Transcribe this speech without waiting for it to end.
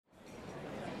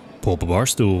Pull up a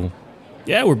barstool.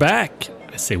 Yeah, we're back.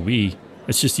 I say we.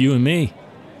 It's just you and me.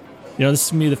 You know, this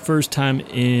is me the first time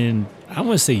in, I don't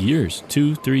want to say years,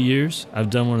 2-3 years.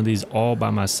 I've done one of these all by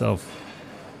myself.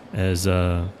 As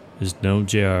there's no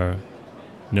JR,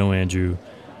 no Andrew.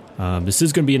 This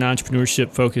is going to be an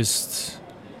entrepreneurship-focused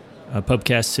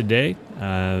PUBCAST today,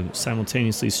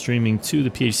 simultaneously streaming to the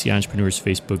PHC Entrepreneurs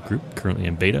Facebook group, currently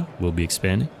in beta. We'll be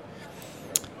expanding.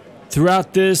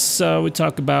 Throughout this, we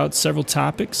talk about several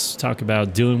topics. Talk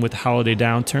about dealing with the holiday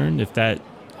downturn.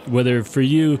 Whether for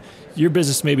you, your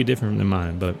business may be different than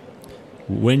mine, but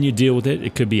when you deal with it,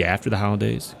 it could be after the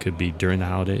holidays. It could be during the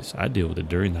holidays. I deal with it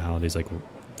during the holidays, like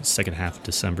the second half of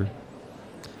December.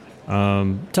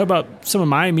 Talk about some of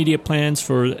my immediate plans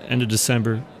for the end of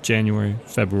December, January,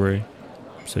 February,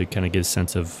 so you kind of get a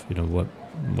sense of what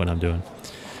I'm doing.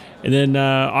 And then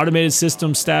automated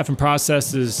systems, staff, and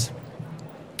processes.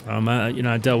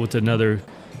 I dealt with another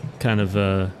kind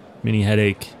of mini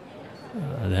headache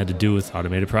that had to do with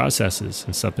automated processes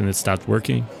and something that stopped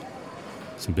working.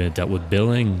 Something that dealt with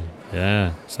billing.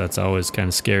 Yeah, so that's always kind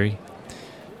of scary.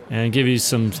 And give you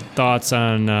some thoughts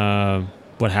on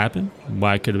what happened,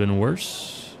 why it could have been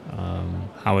worse,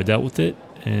 how I dealt with it,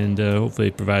 and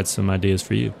hopefully provide some ideas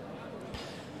for you.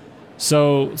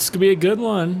 So it's going to be a good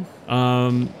one.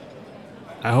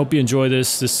 I hope you enjoy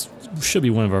this. This should be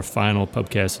one of our final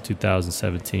PUBCASts of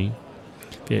 2017.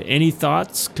 If you have any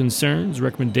thoughts, concerns,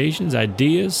 recommendations,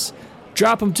 ideas,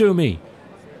 drop them to me.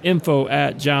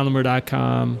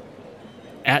 info@johnlimmer.com,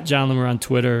 @JohnLimmer on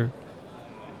Twitter,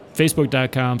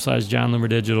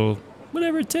 facebook.com/JohnLimmerDigital.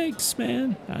 Whatever it takes,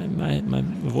 man. My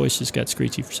voice just got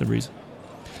screechy for some reason.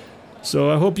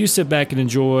 So I hope you sit back and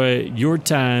enjoy your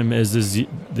time as this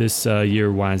year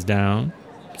winds down.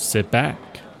 Sit back,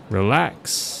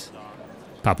 relax,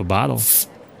 pop a bottle.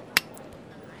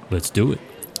 Let's do it.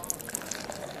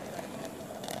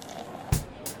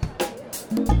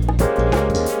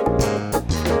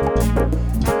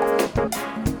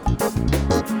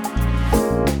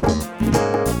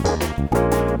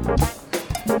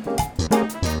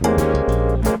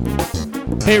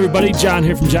 Hey everybody, John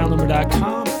here from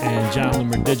johnlimmer.com and John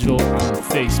Limmer Digital on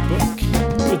Facebook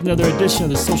with another edition of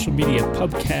the Social Media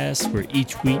PUBCAST, where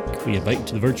each week we invite you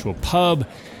to the virtual pub.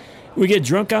 We get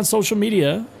drunk on social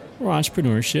media or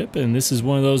entrepreneurship, and this is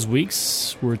one of those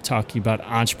weeks we're talking about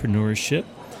entrepreneurship.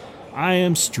 I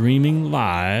am streaming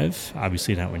live,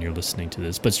 obviously not when you're listening to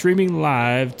this, but streaming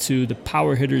live to the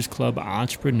Power Hitters Club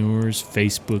Entrepreneurs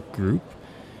Facebook group,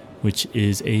 which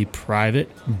is a private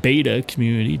beta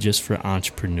community just for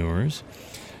entrepreneurs.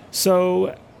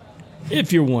 So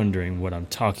if you're wondering what I'm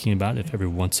talking about, if every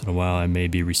once in a while I may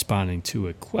be responding to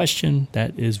a question,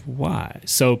 that is why.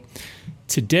 So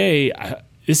today,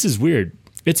 this is weird.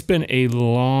 It's been a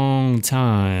long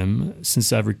time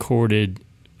since I've recorded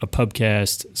a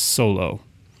PUBCAST solo,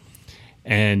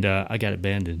 and I got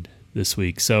abandoned this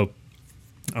week. So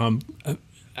I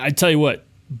tell you what,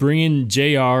 bringing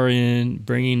JR in,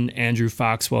 bringing Andrew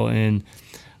Foxwell in,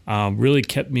 really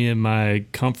kept me in my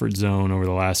comfort zone over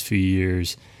the last few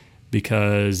years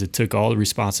because it took all the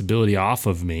responsibility off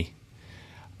of me.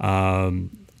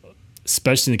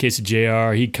 Especially in the case of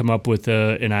JR, he'd come up with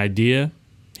an idea.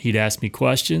 He'd ask me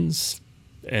questions,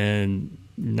 and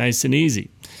nice and easy.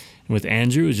 And with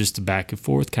Andrew, it was just a back and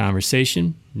forth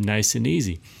conversation, nice and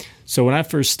easy. So when I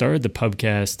first started the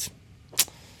PUBCAST,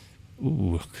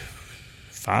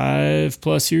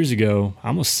 5+ years ago,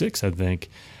 almost 6, I think,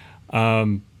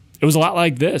 it was a lot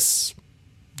like this.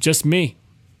 Just me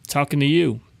talking to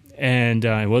you. And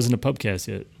it wasn't a PUBCAST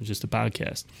yet. It was just a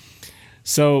podcast.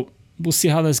 So we'll see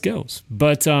how this goes.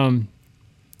 But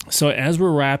so as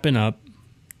we're wrapping up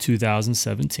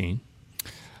 2017,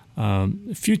 a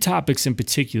few topics in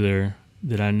particular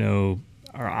that I know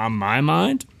are on my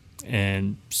mind,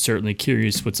 and certainly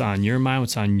curious what's on your mind,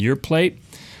 what's on your plate.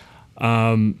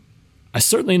 I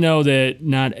certainly know that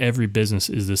not every business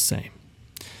is the same.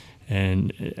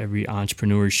 And every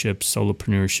entrepreneurship,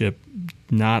 solopreneurship,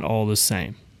 not all the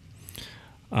same.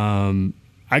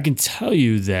 I can tell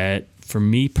you that for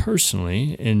me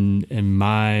personally, in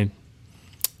my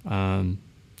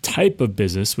type of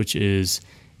business, which is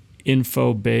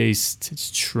info-based,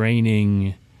 it's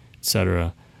training,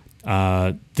 etc.,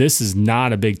 this is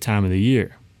not a big time of the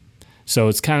year. So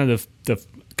it's kind of the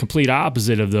complete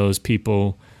opposite of those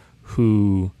people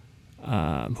who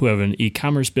have an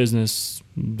e-commerce business,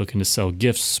 looking to sell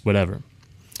gifts, whatever.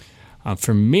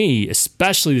 For me,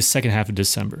 especially the second half of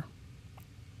December,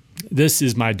 this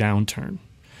is my downturn.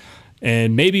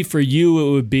 And maybe for you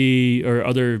it would be, or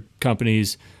other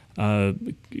companies,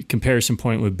 comparison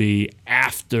point would be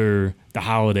after the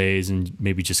holidays and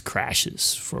maybe just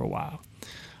crashes for a while.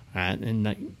 right?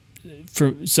 And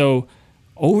so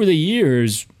over the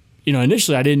years,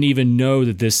 initially I didn't even know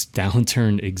that this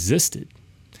downturn existed.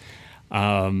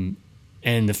 And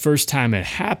the first time it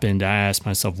happened, I asked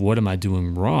myself, what am I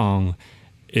doing wrong?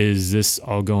 Is this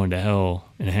all going to hell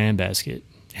in a handbasket?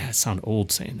 Yeah, it sounds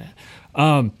old saying that.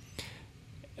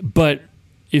 But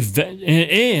in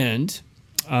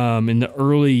the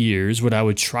early years, what I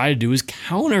would try to do is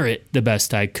counter it the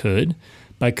best I could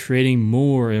by creating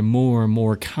more and more and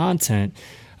more content.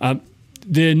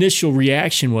 The initial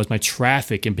reaction was my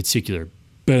traffic in particular,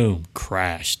 boom,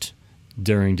 crashed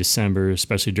during December,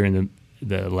 especially during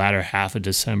the latter half of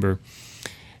December.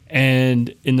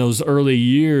 And in those early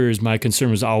years, my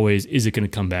concern was always, is it going to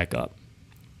come back up?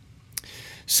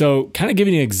 So kind of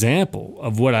giving an example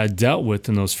of what I dealt with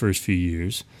in those first few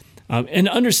years, and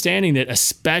understanding that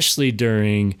especially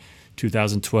during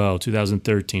 2012,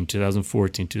 2013,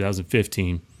 2014,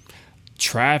 2015,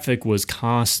 traffic was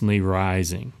constantly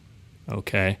rising,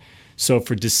 okay? So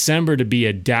for December to be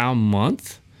a down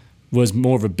month was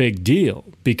more of a big deal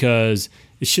because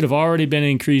it should have already been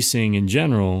increasing in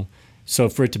general. So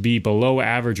for it to be below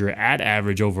average or at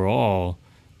average overall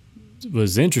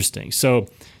was interesting. So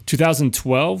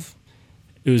 2012,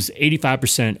 it was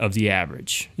 85% of the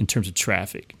average in terms of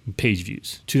traffic, page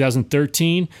views.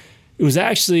 2013, it was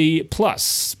actually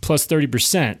plus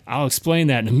 30%. I'll explain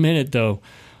that in a minute though.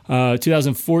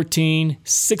 2014,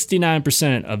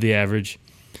 69% of the average.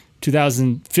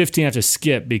 2015, I have to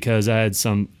skip because I had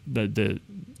the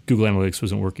Google Analytics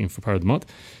wasn't working for part of the month.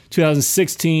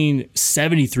 2016,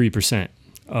 73%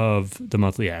 of the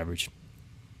monthly average.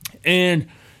 And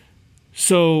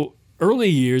so early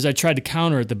years, I tried to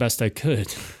counter it the best I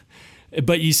could.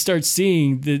 But you start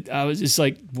seeing that I was just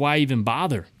like, why even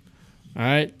bother? All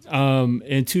right.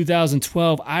 In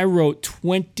 2012, I wrote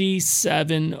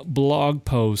 27 blog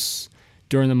posts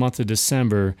during the month of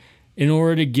December in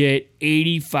order to get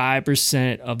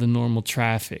 85% of the normal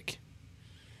traffic.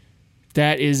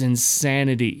 That is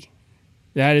insanity.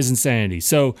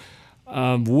 So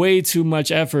way too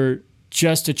much effort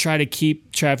just to try to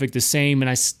keep traffic the same, and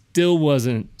I still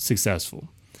wasn't successful.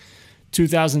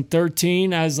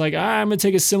 2013, I was like, I'm going to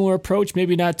take a similar approach,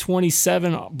 maybe not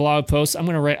 27 blog posts. I'm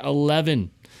going to write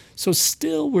 11. So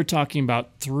still we're talking about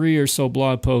 3 or so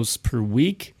blog posts per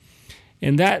week.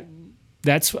 And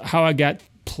that's how I got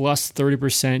plus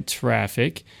 30%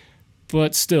 traffic.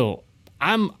 But still,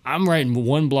 I'm writing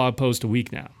 1 blog post a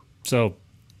week now. So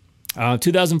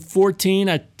 2014,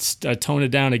 I toned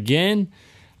it down again.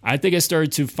 I think I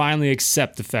started to finally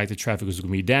accept the fact that traffic was going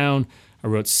to be down. I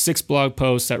wrote 6 blog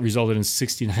posts that resulted in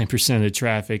 69% of the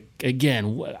traffic.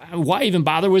 Again, why even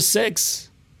bother with 6?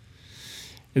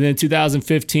 And then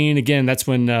 2015, again, that's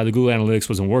when the Google Analytics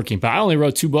wasn't working. But I only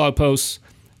wrote 2 blog posts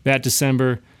that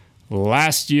December.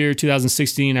 Last year,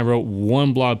 2016, I wrote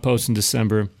 1 blog post in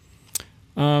December.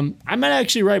 I might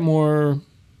actually write more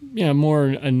a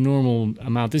normal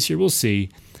amount this year. We'll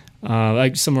see,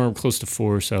 like somewhere close to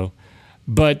 4 or so.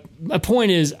 But my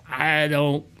point is,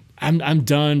 I'm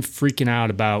done freaking out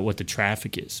about what the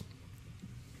traffic is.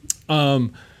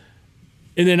 And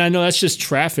then I know that's just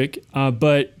traffic, and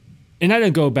I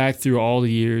didn't go back through all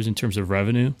the years in terms of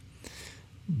revenue.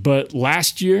 But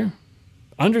last year,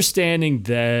 understanding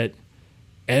that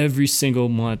every single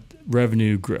month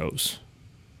revenue grows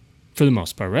for the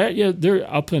most part, right? Yeah, they're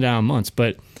up and down months,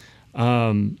 but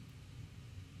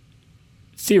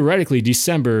theoretically,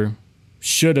 December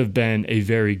should have been a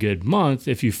very good month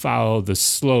if you follow the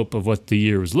slope of what the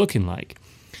year was looking like.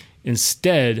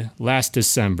 Instead, last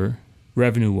December,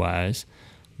 revenue-wise,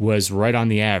 was right on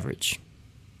the average.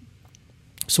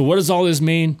 So what does all this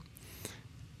mean?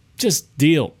 Just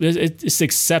deal. Just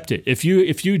accept it. If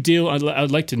you deal, I'd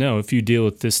like to know if you deal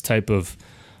with this type of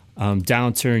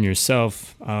downturn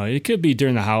yourself. It could be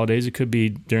during the holidays. It could be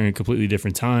during a completely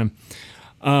different time.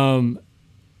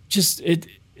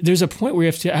 There's a point where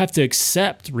you have to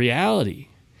accept reality,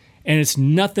 and it's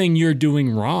nothing you're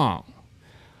doing wrong.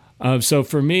 So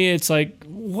for me, it's like,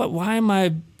 why am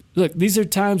I? Look, these are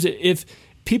times that if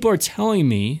people are telling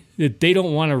me that they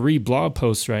don't want to read blog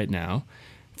posts right now,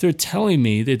 if they're telling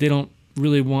me that they don't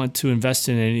really want to invest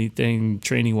in anything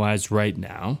training-wise right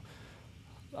now,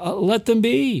 let them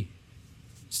be.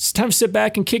 It's time to sit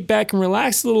back and kick back and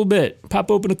relax a little bit. Pop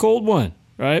open a cold one,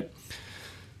 right?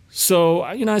 So,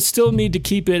 I still need to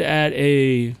keep it at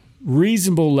a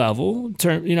reasonable level.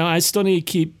 I still need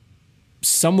to keep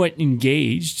somewhat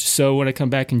engaged. So when I come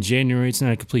back in January, it's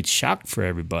not a complete shock for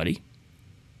everybody.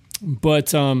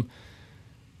 But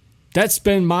that's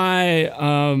been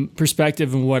my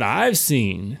perspective and what I've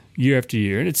seen year after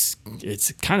year. And it's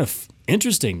kind of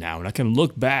interesting now. And I can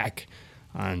look back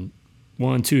on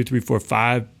 1, 2, 3, 4,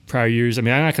 5 prior years. I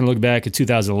mean, I'm not going to look back at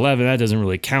 2011. That doesn't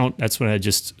really count. That's when I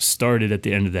just started at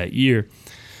the end of that year.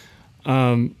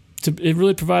 It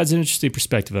really provides an interesting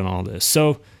perspective on all this.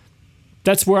 So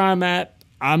that's where I'm at.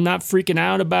 I'm not freaking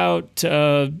out about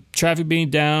traffic being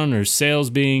down or sales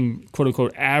being quote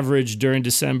unquote average during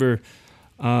December.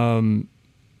 I'm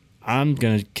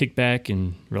going to kick back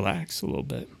and relax a little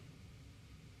bit.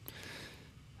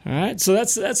 All right, so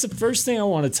that's the first thing I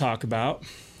want to talk about.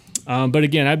 But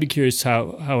again, I'd be curious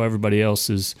how everybody else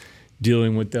is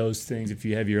dealing with those things, if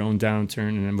you have your own downturn,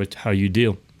 and then with how you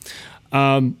deal.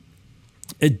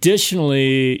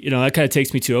 Additionally, that kind of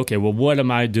takes me to, okay, well, what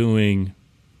am I doing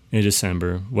in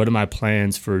December? What are my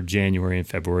plans for January and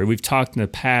February? We've talked in the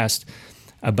past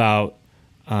about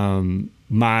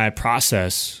my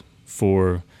process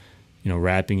for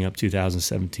wrapping up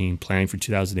 2017, planning for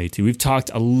 2018. We've talked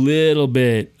a little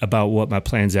bit about what my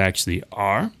plans actually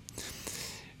are,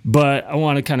 but I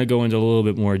want to kind of go into a little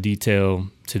bit more detail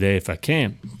today if I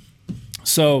can.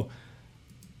 So,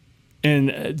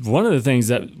 and one of the things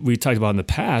that we talked about in the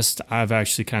past, I've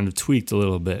actually kind of tweaked a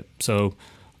little bit. So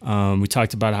we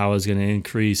talked about how I was going to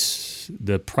increase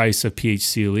the price of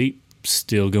PHC Elite,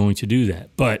 still going to do that.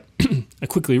 But I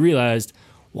quickly realized,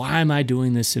 why am I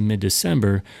doing this in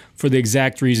mid-December? For the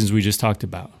exact reasons we just talked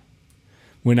about.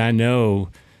 When I know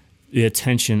the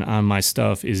attention on my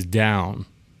stuff is down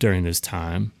during this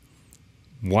time,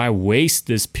 why waste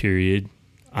this period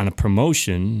on a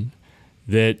promotion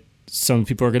that some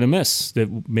people are going to miss,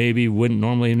 that maybe wouldn't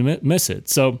normally miss it?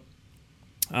 So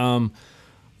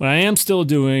what I am still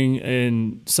doing,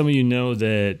 and some of you know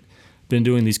that I've been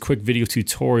doing these quick video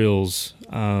tutorials.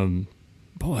 I'm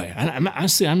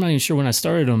honestly, I'm not even sure when I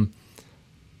started them,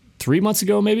 3 months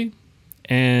ago maybe,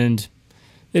 and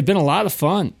they've been a lot of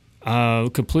fun.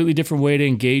 Completely different way to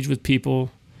engage with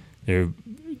people. They're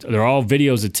all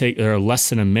videos that are less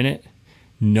than a minute,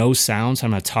 no sounds.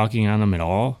 I'm not talking on them at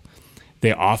all.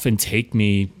 They often take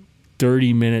me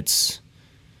 30 minutes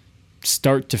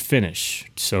start to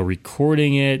finish. So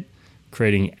recording it,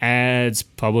 creating ads,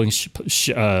 scheduling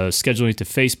it to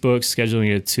Facebook,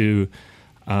 scheduling it to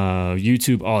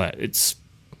YouTube, all that.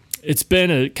 It's been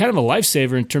a kind of a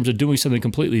lifesaver in terms of doing something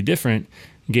completely different,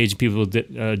 engaging people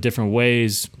different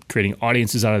ways, creating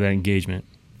audiences out of that engagement.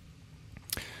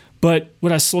 But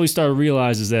what I slowly started to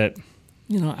realize is that,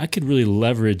 I could really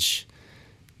leverage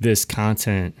this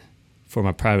content for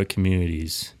my private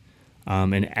communities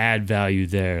and add value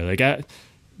there.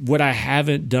 What I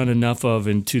haven't done enough of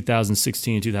in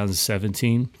 2016 and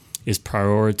 2017 is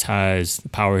prioritize the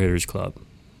Power Hitters Club.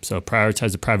 So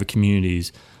prioritize the private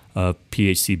communities of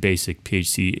PHC Basic,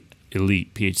 PHC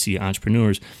Elite, PHC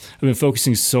Entrepreneurs. I've been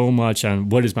focusing so much on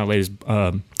what is my latest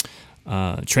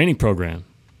training program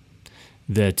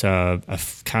that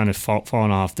I've kind of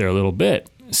fallen off there a little bit.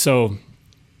 So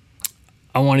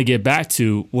I want to get back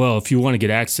to, well, if you want to get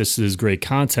access to this great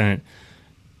content,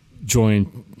 join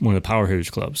one of the Power Hitters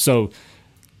Club. So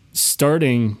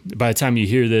starting, by the time you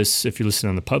hear this, if you're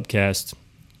listening on the PUBCAST,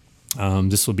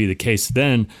 this will be the case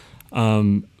then.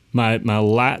 The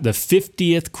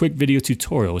 50th quick video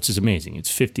tutorial, which is amazing.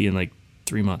 It's 50 in like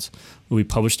 3 months, will be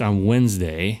published on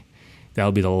Wednesday.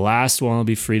 That'll be the last one. It'll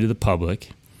be free to the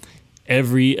public.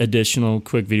 Every additional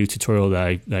quick video tutorial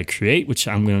that I create, which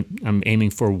I'm aiming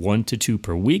for 1 to 2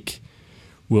 per week,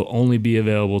 will only be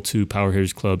available to Power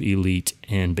Hitters Club Elite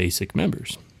and Basic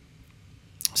members.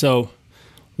 So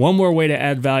one more way to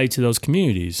add value to those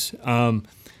communities.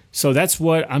 So that's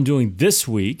what I'm doing this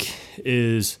week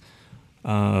is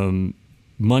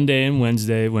Monday and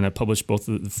Wednesday when I publish both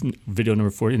the video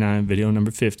number 49, video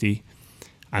number 50.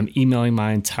 I'm emailing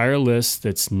my entire list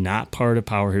that's not part of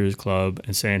Power Hitters Club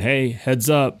and saying, hey, heads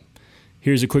up,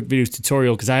 here's a quick video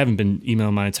tutorial, because I haven't been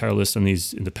emailing my entire list on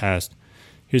these in the past.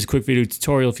 Here's a quick video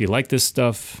tutorial. If you like this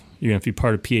stuff, you're going to have to be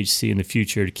part of PHC in the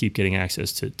future to keep getting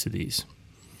access to these.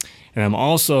 And I'm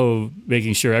also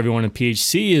making sure everyone in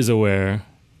PHC is aware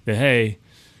that, hey,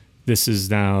 this is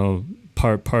now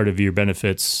part of your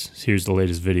benefits. Here's the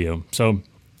latest video. So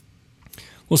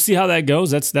we'll see how that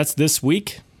goes. That's this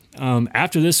week.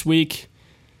 After this week,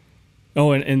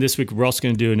 and this week we're also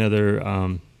going to do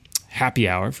another happy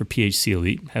hour for PHC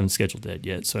Elite. Haven't scheduled that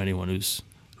yet, so anyone who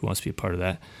wants to be a part of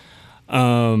that.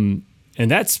 And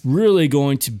that's really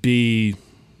going to be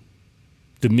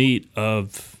the meat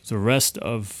of the rest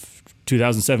of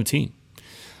 2017.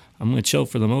 I'm going to chill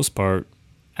for the most part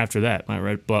after that. Might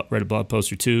write a blog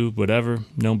post or two, whatever.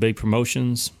 No big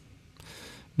promotions,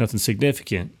 nothing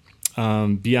significant.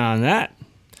 Beyond that,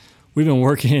 we've been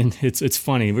working, it's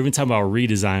funny, we've been talking about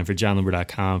redesign for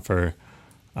johnlimber.com for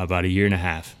about a year and a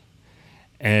half.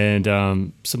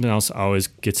 And something else always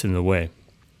gets in the way.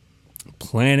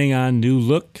 Planning on new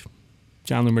look,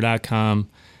 johnloomer.com,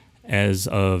 as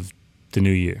of the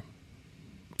new year.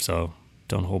 So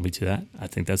don't hold me to that. I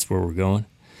think that's where we're going.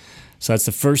 So that's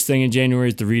the first thing in January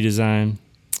is the redesign.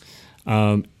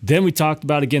 Then we talked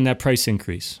about, again, that price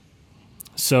increase.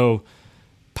 So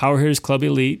Power Hitters Club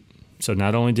Elite. So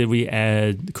not only did we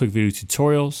add quick video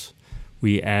tutorials,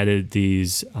 we added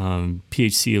these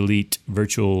PHC Elite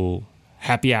virtual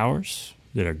happy hours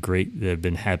that are great, that have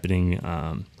been happening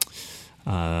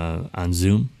on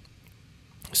Zoom.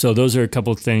 So those are a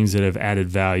couple of things that have added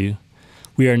value.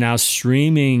 We are now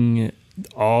streaming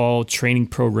all training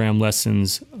program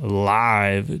lessons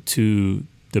live to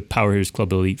the Power Hitters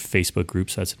Club Elite Facebook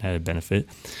group, so that's an added benefit.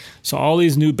 So all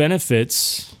these new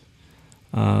benefits,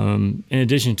 in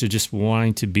addition to just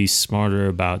wanting to be smarter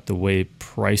about the way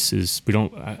prices,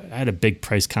 I had a big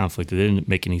price conflict that didn't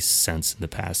make any sense in the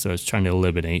past, so I was trying to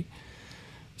eliminate.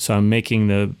 So I'm making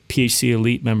the PHC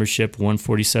Elite membership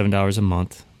 $147 a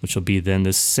month, which will be then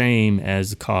the same as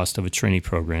the cost of a training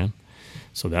program.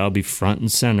 So that'll be front and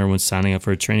center when signing up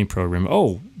for a training program.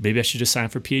 Oh, maybe I should just sign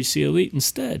up for PHC Elite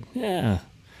instead. Yeah.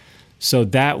 So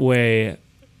that way,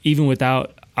 even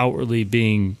without outwardly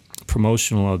being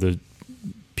promotional of the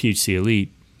PHC Elite,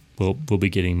 we'll be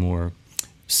getting more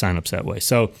signups that way.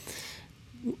 So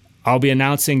I'll be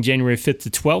announcing January 5th to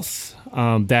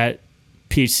 12th that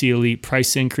PHC Elite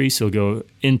price increase will go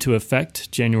into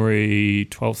effect January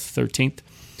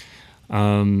 12th,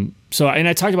 13th. So, and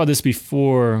I talked about this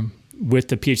before with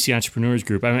the PHC Entrepreneurs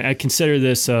Group. I mean, I consider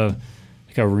this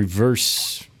like a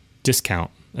reverse discount,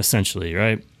 essentially,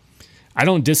 right? I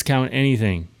don't discount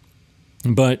anything,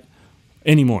 but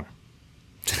anymore.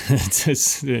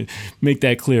 Just make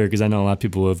that clear, because I know a lot of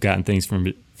people have gotten things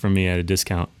from me at a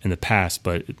discount in the past,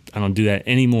 but I don't do that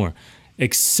anymore,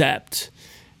 except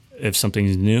if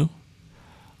something's new.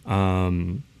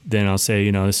 Then I'll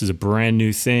say, this is a brand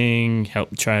new thing,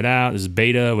 help try it out, this is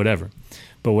beta, whatever.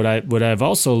 But what I've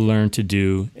also learned to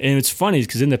do, and it's funny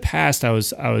because in the past I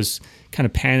was kind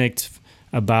of panicked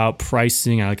about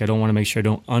pricing. I don't want to make sure I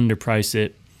don't underprice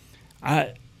it.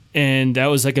 And that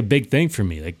was like a big thing for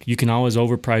me. Like, you can always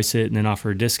overprice it and then offer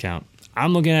a discount.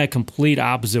 I'm looking at a complete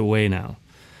opposite way now.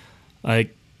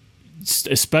 Like,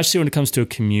 especially when it comes to a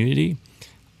community,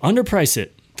 underprice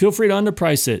it. Feel free to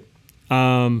underprice it.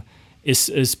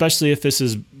 Especially if this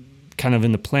is kind of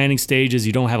in the planning stages,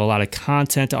 you don't have a lot of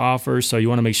content to offer, so you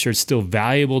want to make sure it's still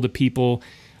valuable to people.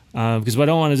 Because what I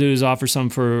don't want to do is offer something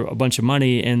for a bunch of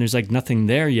money and there's like nothing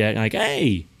there yet. Like,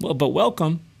 hey, well, but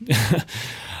welcome.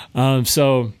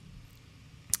 So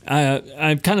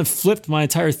I've kind of flipped my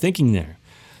entire thinking there.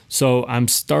 So I'm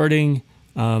starting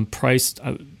price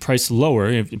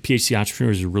lower. PHC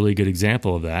Entrepreneur is a really good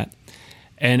example of that.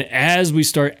 And as we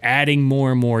start adding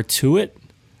more and more to it,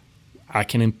 I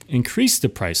can increase the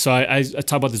price. So I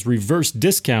talk about this reverse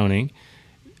discounting.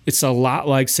 It's a lot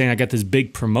like saying I got this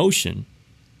big promotion,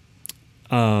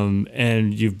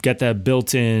 and you've got that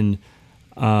built-in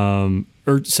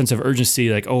sense of urgency,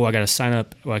 like, oh, I got to sign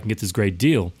up, I can get this great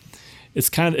deal. It's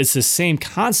the same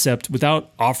concept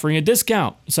without offering a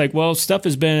discount. It's like, well, stuff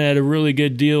has been at a really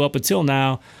good deal up until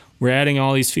now. We're adding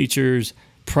all these features.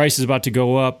 Price is about to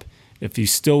go up. If you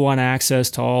still want access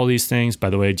to all these things,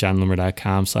 by the way,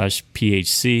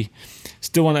 johnloomer.com/PHC,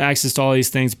 still want access to all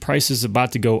these things, price is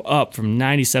about to go up from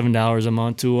 $97 a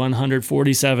month to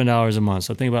 $147 a month.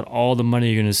 So think about all the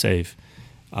money you're going to save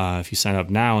if you sign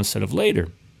up now instead of later.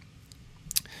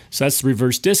 So that's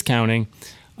reverse discounting.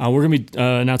 We're going to be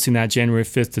announcing that January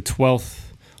 5th to 12th.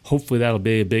 Hopefully that'll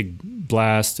be a big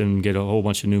blast and get a whole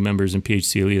bunch of new members in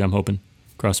PHC Elite, I'm hoping.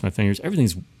 Cross my fingers.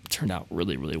 Everything's turned out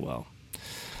really, really well.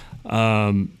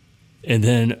 And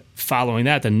then following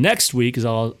that, the next week is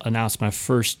I'll announce my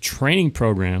first training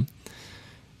program.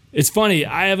 It's funny,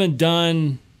 I haven't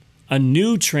done a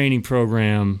new training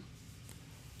program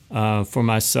for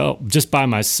myself, just by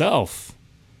myself,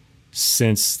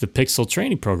 since the Pixel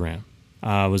training program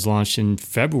was launched in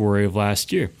February of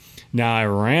last year. Now, I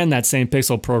ran that same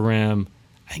Pixel program,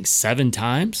 I think 7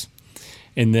 times.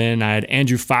 And then I had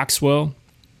Andrew Foxwell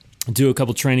do a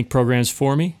couple training programs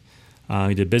for me.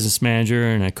 He did Business Manager,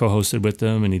 and I co-hosted with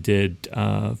him, and he did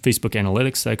Facebook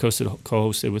Analytics. I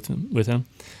co-hosted with him.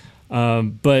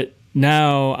 But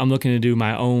now I'm looking to do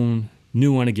my own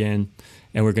new one again,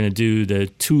 and we're going to do the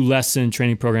 2-lesson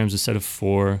training programs instead of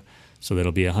 4, so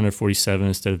that'll be $147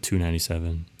 instead of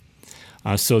 $297.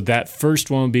 So that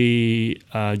first one will be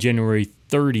January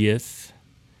 30th,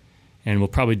 and we'll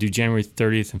probably do January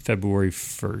 30th and February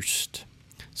 1st.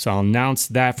 So I'll announce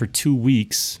that for 2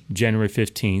 weeks, January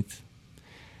 15th.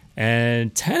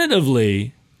 And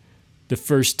tentatively, the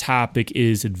first topic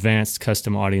is advanced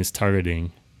custom audience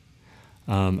targeting.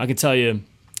 I can tell you,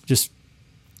 just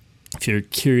if you're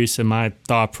curious in my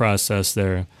thought process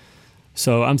there.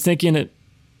 So I'm thinking that,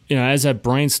 as I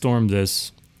brainstormed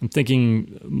this, I'm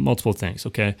thinking multiple things,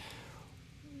 okay?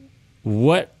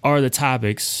 What are the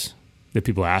topics that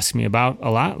people ask me about a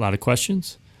lot of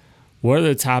questions? What are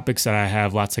the topics that I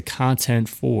have lots of content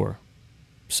for?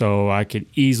 So I could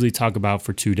easily talk about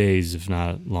for 2 days, if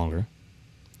not longer.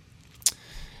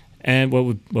 And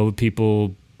what would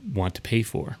people want to pay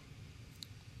for?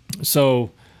 So,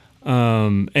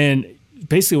 and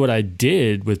basically what I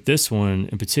did with this one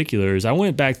in particular is I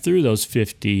went back through those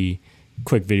 50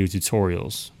 quick video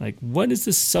tutorials. Like, what is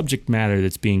the subject matter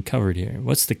that's being covered here?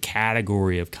 What's the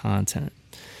category of content?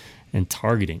 And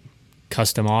targeting,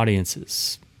 custom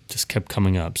audiences just kept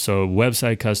coming up. So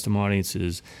website custom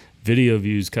audiences, video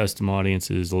views custom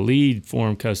audiences, lead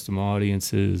form custom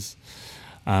audiences,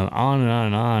 on and on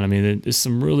and on. I mean, there's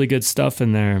some really good stuff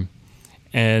in there.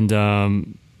 And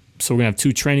so we're going to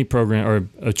have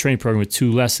a training program with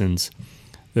 2 lessons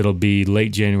that'll be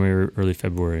late January or early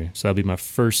February. So that'll be my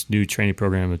first new training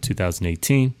program of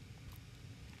 2018.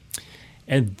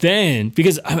 And then,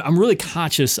 because I'm really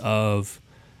conscious of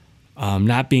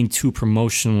not being too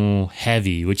promotional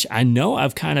heavy, which I know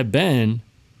I've kind of been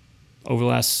over the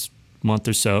last month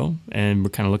or so, and we're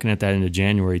kind of looking at that into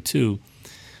January too.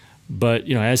 But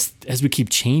as we keep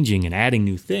changing and adding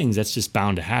new things, that's just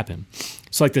bound to happen.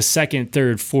 So like the second,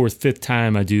 third, fourth, fifth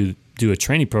time I do a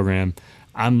training program,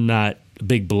 I'm not a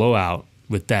big blowout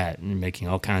with that and making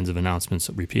all kinds of announcements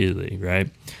repeatedly, right?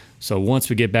 So once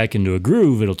we get back into a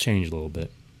groove, it'll change a little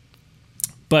bit.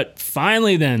 But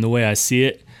finally then, the way I see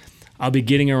it, I'll be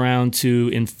getting around to,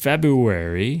 in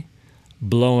February,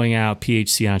 blowing out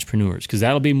PHC Entrepreneurs, because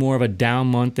that'll be more of a down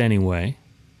month anyway.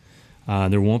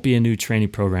 There won't be a new training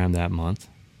program that month.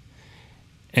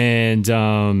 And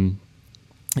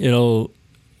it'll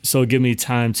give me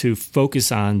time to focus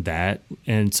on that,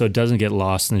 and so it doesn't get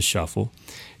lost in the shuffle.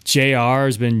 JR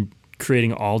has been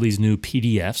creating all these new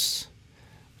PDFs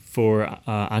for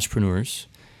entrepreneurs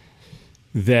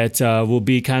that will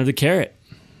be kind of the carrot,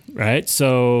 right?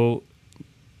 So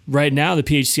right now, the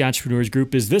PHC Entrepreneurs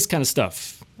group is this kind of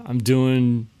stuff. I'm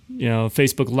doing,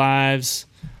 Facebook Lives.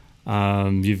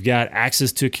 You've got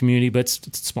access to a community, but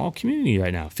it's a small community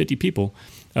right now, 50 people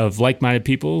of like-minded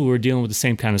people who are dealing with the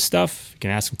same kind of stuff. You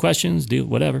can ask them questions, deal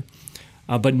whatever.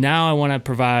 But now I want to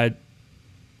provide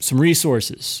some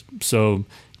resources. So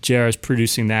JR is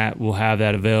producing that. We'll have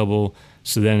that available.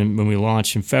 So then when we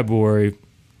launch in February,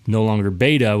 no longer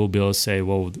beta, we'll be able to say,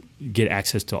 well, get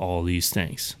access to all these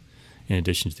things in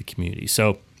addition to the community.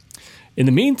 So in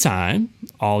the meantime,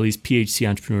 all these PHC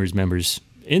Entrepreneurs members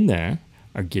in there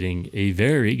are getting a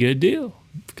very good deal,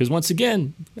 because once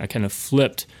again, I kind of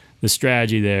flipped the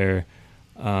strategy there,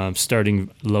 starting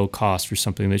low cost for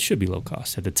something that should be low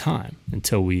cost at the time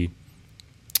until we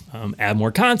add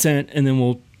more content, and then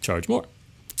we'll charge more.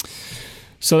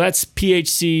 So that's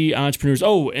PHC Entrepreneurs.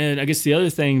 Oh, and I guess the other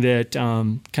thing that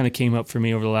kind of came up for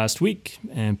me over the last week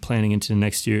and planning into the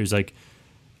next year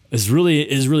is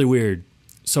really weird.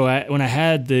 So when I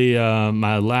had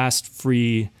my last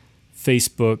free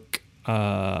Facebook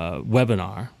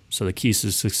webinar, so the Keys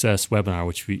to Success webinar,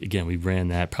 which we ran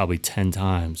that probably 10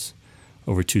 times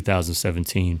over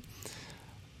 2017.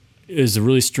 It was a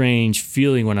really strange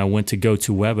feeling when I went to go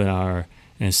to webinar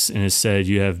and it said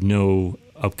you have no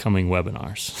upcoming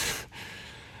webinars.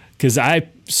 Because I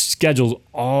scheduled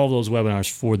all those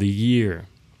webinars for the year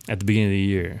at the beginning of the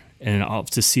year, and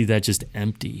to see that just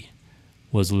empty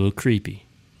was a little creepy.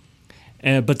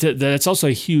 But that's also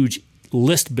a huge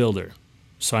list builder.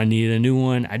 So I needed a new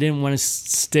one. I didn't want to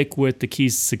stick with the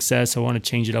Keys to Success. I want to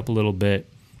change it up a little bit.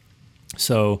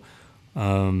 So,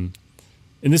 and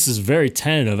this is very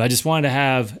tentative. I just wanted to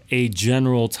have a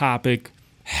general topic.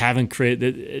 Haven't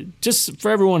created, just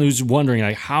for everyone who's wondering,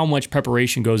 like, how much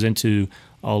preparation goes into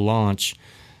a launch.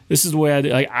 This is the way I do.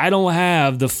 Like, I don't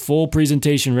have the full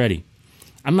presentation ready.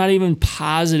 I'm not even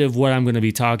positive what I'm going to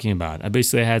be talking about. I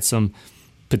basically had some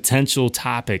potential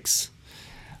topics.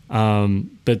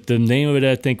 But the name of it,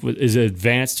 I think, is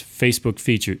Advanced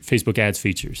Facebook Ads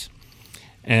Features.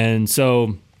 And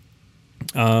so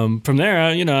from there,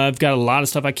 I've got a lot of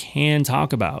stuff I can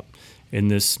talk about in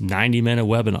this 90-minute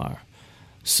webinar.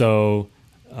 So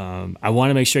I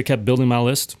want to make sure I kept building my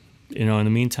list. In the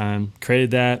meantime,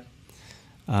 created that,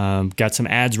 got some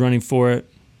ads running for it.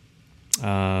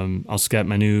 Also got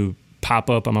my new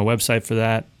pop-up on my website for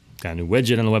that. Got a new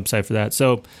widget on the website for that.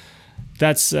 So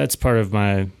that's part of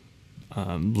my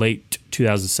late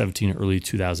 2017, early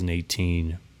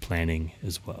 2018 planning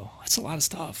as well. That's a lot of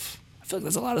stuff. feel like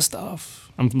that's a lot of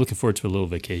stuff. I'm looking forward to a little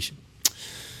vacation.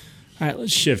 All right,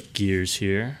 let's shift gears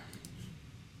here.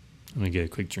 Let me get a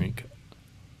quick drink.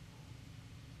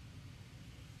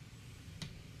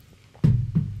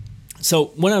 So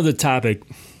one other topic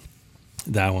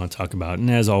that I want to talk about, and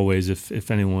as always,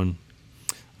 if anyone,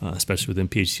 especially within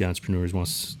PhD entrepreneurs,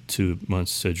 wants to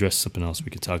address something else,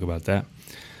 we can talk about that.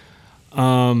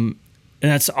 And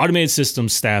that's automated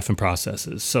systems, staff, and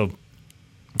processes. So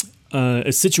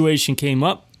a situation came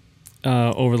up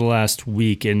over the last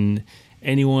week, and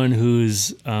anyone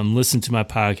who's listened to my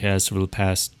podcast over the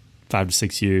past 5 to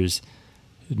 6 years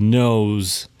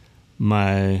knows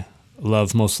my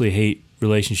love, mostly hate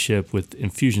relationship with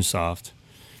Infusionsoft,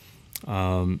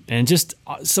 and just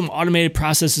some automated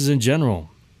processes in general.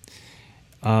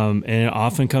 And it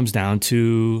often comes down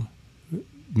to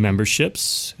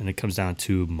memberships, and it comes down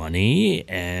to money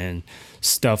and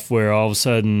stuff where all of a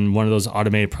sudden one of those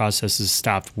automated processes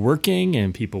stopped working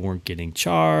and people weren't getting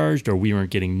charged, or we weren't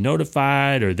getting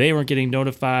notified, or they weren't getting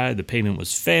notified, the payment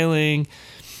was failing.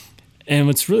 And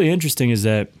what's really interesting is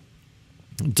that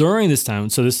during this time,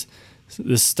 so this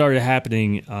started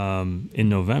happening in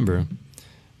November,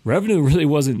 revenue really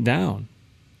wasn't down.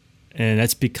 And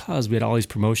that's because we had all these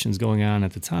promotions going on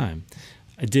at the time.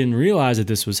 I didn't realize that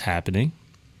this was happening,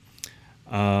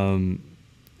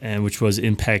 and which was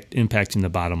impacting the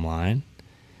bottom line.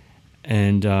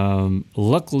 And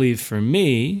luckily for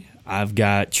me, I've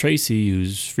got Tracy,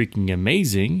 who's freaking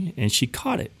amazing, and she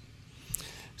caught it.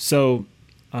 So,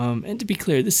 and to be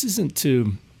clear, this isn't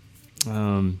to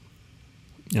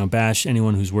bash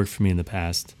anyone who's worked for me in the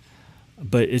past,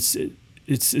 but it's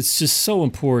just so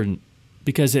important,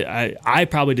 because I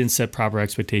probably didn't set proper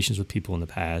expectations with people in the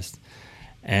past,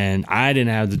 and I didn't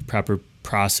have the proper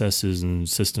processes and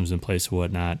systems in place and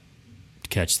whatnot to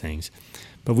catch things.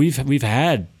 But we've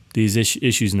had these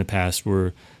issues in the past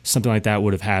where something like that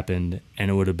would have happened,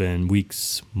 and it would have been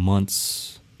weeks,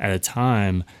 months at a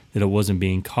time that it wasn't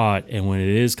being caught. And when it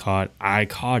is caught, I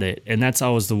caught it. And that's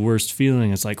always the worst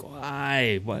feeling. It's like,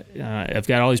 why? What? I've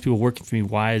got all these people working for me.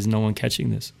 Why is no one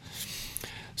catching this?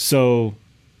 So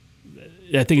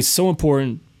I think it's so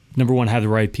important, number one, have the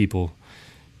right people.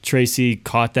 Tracy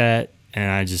caught that, and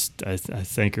I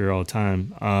thank her all the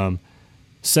time.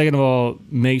 Second of all,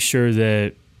 make sure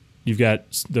that you've got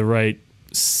the right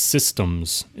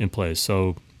systems in place.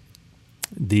 So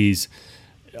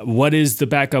what is the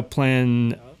backup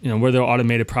plan? Were there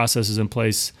automated processes in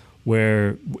place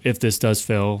where if this does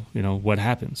fail, what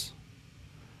happens?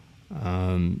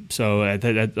 So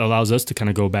that allows us to kind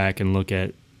of go back and look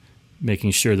at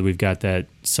making sure that we've got that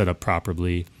set up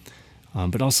properly.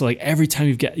 But also, like, every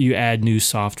time you add new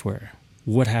software,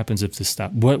 what happens if this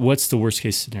stops? What's the worst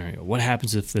case scenario? What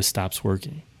happens if this stops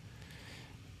working?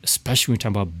 Especially when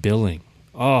we're talking about billing.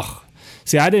 Oh,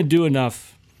 see, I didn't do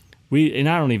enough. And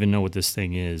I don't even know what this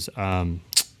thing is.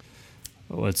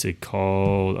 What's it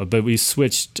called? But we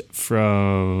switched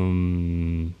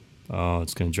from. Oh,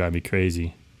 it's going to drive me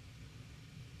crazy.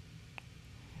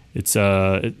 It's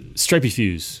Stripey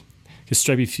Fuse. Because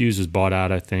Stripey Fuse was bought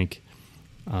out, I think,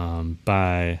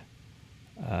 by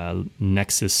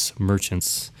Nexus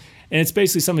Merchants. And it's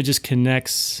basically something that just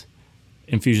connects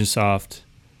Infusionsoft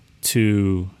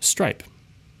to Stripe,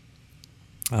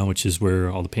 which is where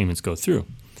all the payments go through.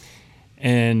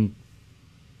 And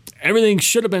everything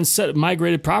should have been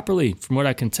migrated properly, from what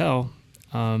I can tell.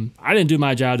 I didn't do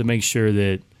my job to make sure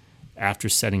that after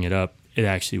setting it up, it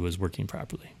actually was working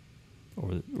properly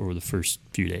over the first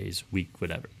few days, week,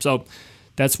 whatever. So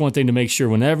that's one thing to make sure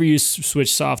whenever you switch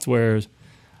softwares,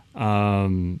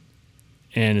 and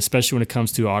especially when it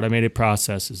comes to automated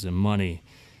processes and money,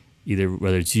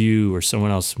 whether it's you or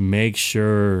someone else, make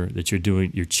sure that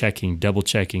you're checking, double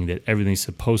checking that everything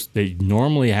that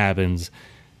normally happens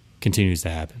continues to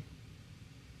happen.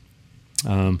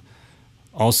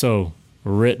 Also,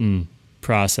 written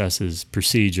processes,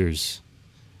 procedures,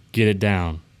 get it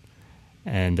down.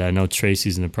 And I know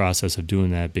Tracy's in the process of doing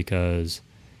that, because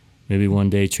maybe one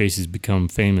day Tracy's become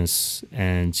famous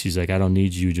and she's like, I don't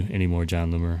need you anymore,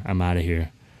 John Loomer. I'm out of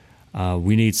here.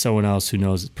 We need someone else who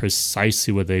knows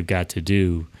precisely what they've got to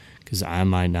do, because I'm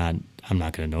not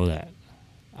going to know that.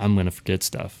 I'm going to forget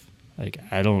stuff. Like,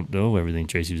 I don't know everything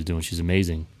Tracy was doing. She's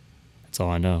amazing. That's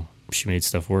all I know. She made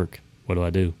stuff work. What do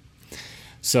I do?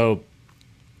 So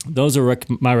those are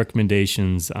my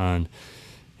recommendations on,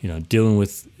 dealing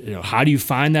with, how do you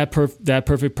find that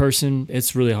perfect person?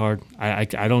 It's really hard. I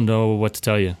don't know what to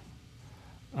tell you.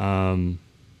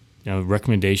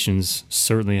 Recommendations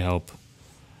certainly help.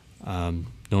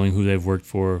 Knowing who they've worked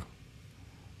for,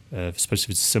 especially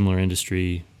if it's a similar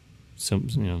industry.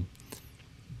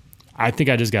 I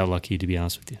think I just got lucky, to be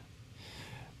honest with you.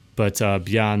 But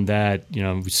beyond that,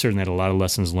 we certainly had a lot of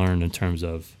lessons learned in terms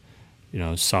of,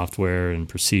 software and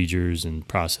procedures and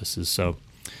processes. So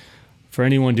for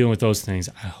anyone dealing with those things,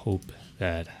 I hope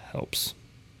that helps.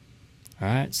 All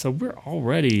right, so we're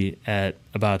already at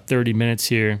about 30 minutes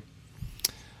here.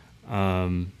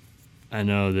 I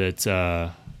know that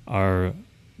our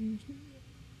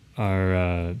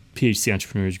PHC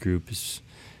Entrepreneurs Group is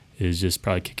just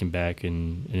probably kicking back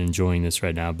and enjoying this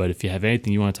right now. But if you have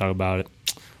anything you want to talk about it,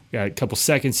 we got a couple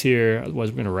seconds here. Otherwise,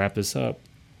 we're going to wrap this up.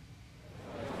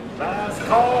 Last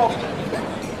call.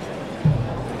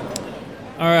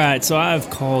 All right, so I've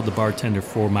called the bartender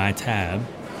for my tab.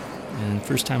 And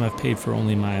first time I've paid for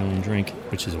only my own drink,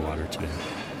 which is water today.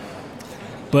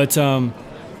 But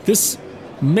this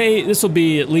will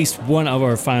be at least one of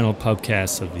our final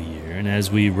pubcasts of the year. And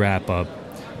as we wrap up,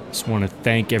 I just want to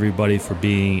thank everybody for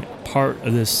being part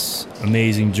of this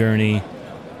amazing journey.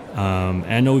 And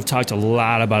I know we've talked a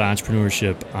lot about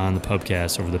entrepreneurship on the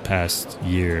pubcast over the past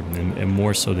year, and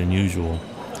more so than usual.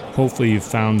 Hopefully you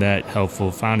found that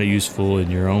helpful, found it useful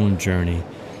in your own journey.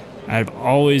 I've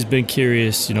always been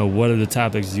curious, what are the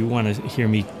topics you want to hear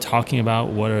me talking about?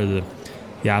 What are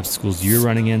the obstacles you're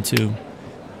running into?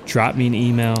 Drop me an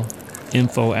email,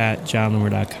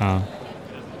 info@johnloomer.com.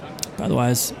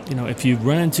 Otherwise, if you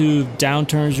run into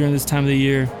downturns during this time of the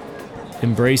year,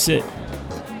 embrace it,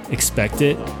 expect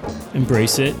it,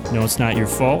 embrace it. No, it's not your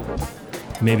fault.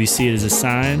 Maybe see it as a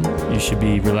sign. You should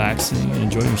be relaxing and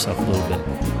enjoying yourself a little bit.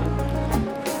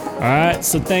 All right,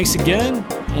 so thanks again.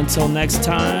 Until next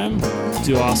time,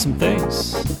 do awesome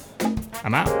things.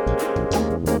 I'm out.